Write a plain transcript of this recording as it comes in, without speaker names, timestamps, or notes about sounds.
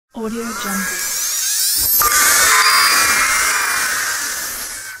Audio Jungle.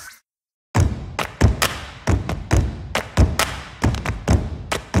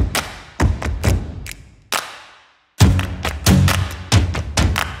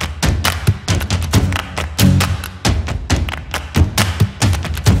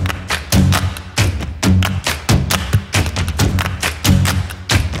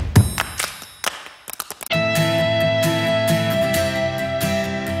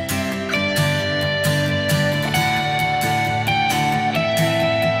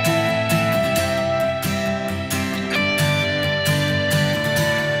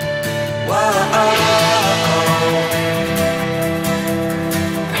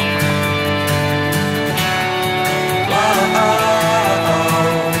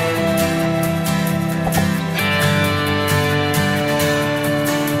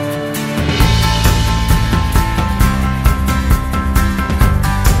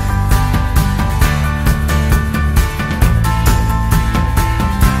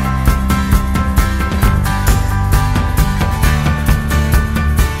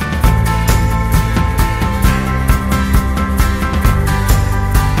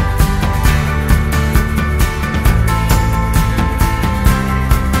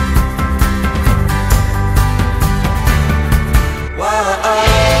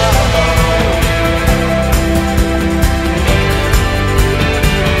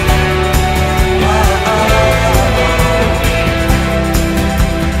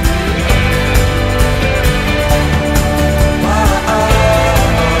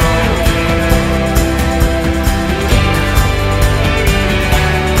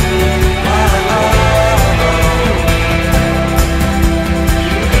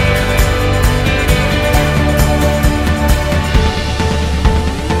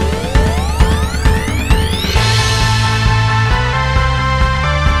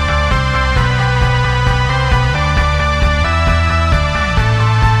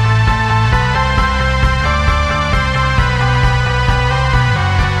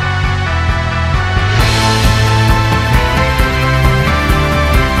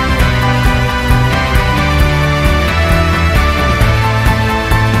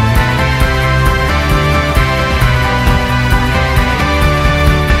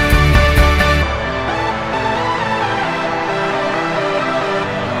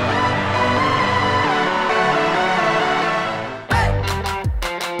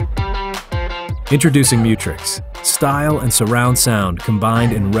 Introducing Mutrix, style and surround sound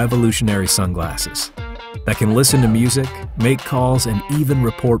combined in revolutionary sunglasses that can listen to music, make calls, and even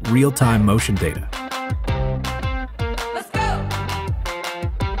report real-time motion data. Let's go!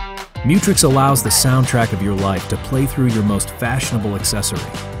 Mutrix allows the soundtrack of your life to play through your most fashionable accessory,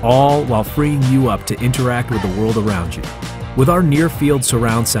 all while freeing you up to interact with the world around you. With our near-field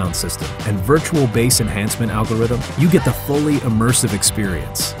surround sound system and virtual bass enhancement algorithm, you get the fully immersive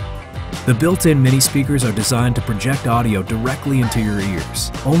experience. The built-in mini speakers are designed to project audio directly into your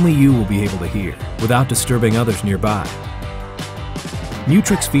ears. Only you will be able to hear, without disturbing others nearby.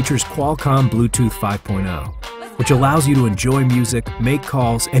 Mutrix features Qualcomm Bluetooth 5.0, which allows you to enjoy music, make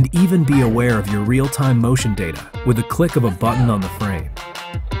calls, and even be aware of your real-time motion data with a click of a button on the frame.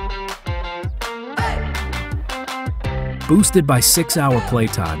 Boosted by 6-hour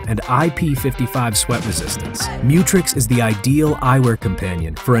playtime and IP55 sweat resistance, Mutrix is the ideal eyewear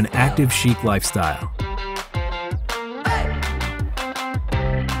companion for an active, chic lifestyle.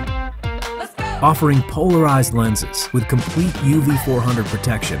 Offering polarized lenses with complete UV400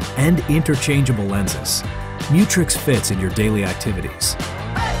 protection and interchangeable lenses, Mutrix fits in your daily activities.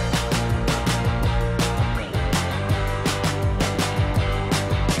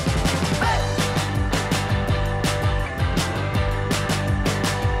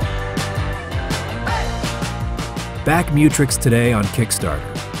 Back Mutrix today on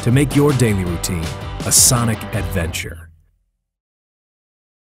Kickstarter to make your daily routine a sonic adventure.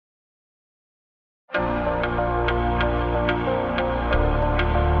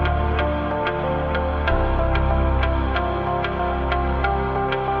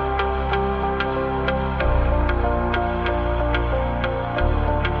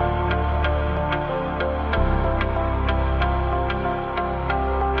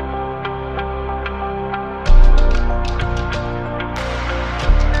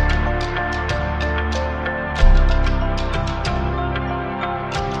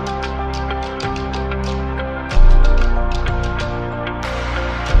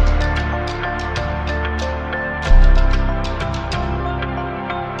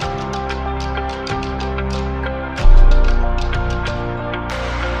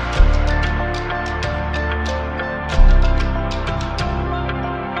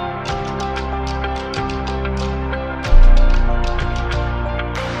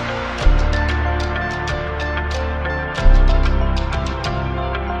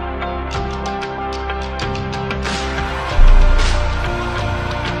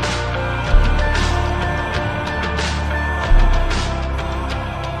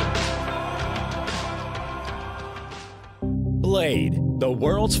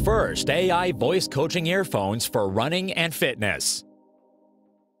 world's first AI voice coaching earphones for running and fitness.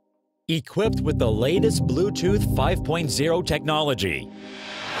 Equipped with the latest Bluetooth 5.0 technology.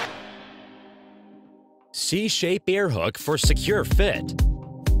 C-shape ear hook for secure fit.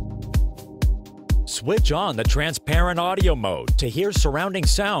 Switch on the transparent audio mode to hear surrounding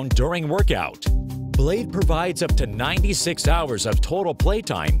sound during workout. Blade provides up to 96 hours of total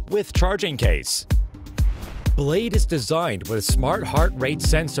playtime with charging case. Blade is designed with a smart heart rate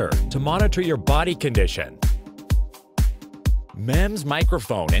sensor to monitor your body condition. MEMS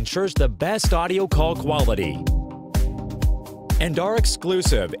microphone ensures the best audio call quality. And our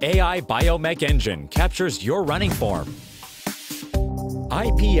exclusive AI Biomech engine captures your running form.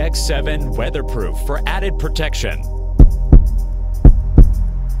 IPX7 weatherproof for added protection.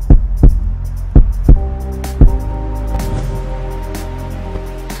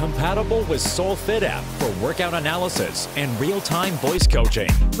 Compatible with SoulFit app for workout analysis and real-time voice coaching.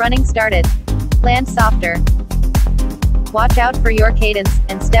 Running started. Land softer. Watch out for your cadence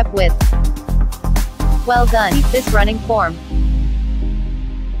and step width. Well done. Keep this running form.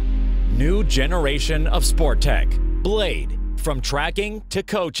 New generation of sport tech. Blade. From tracking to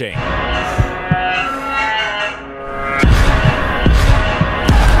coaching.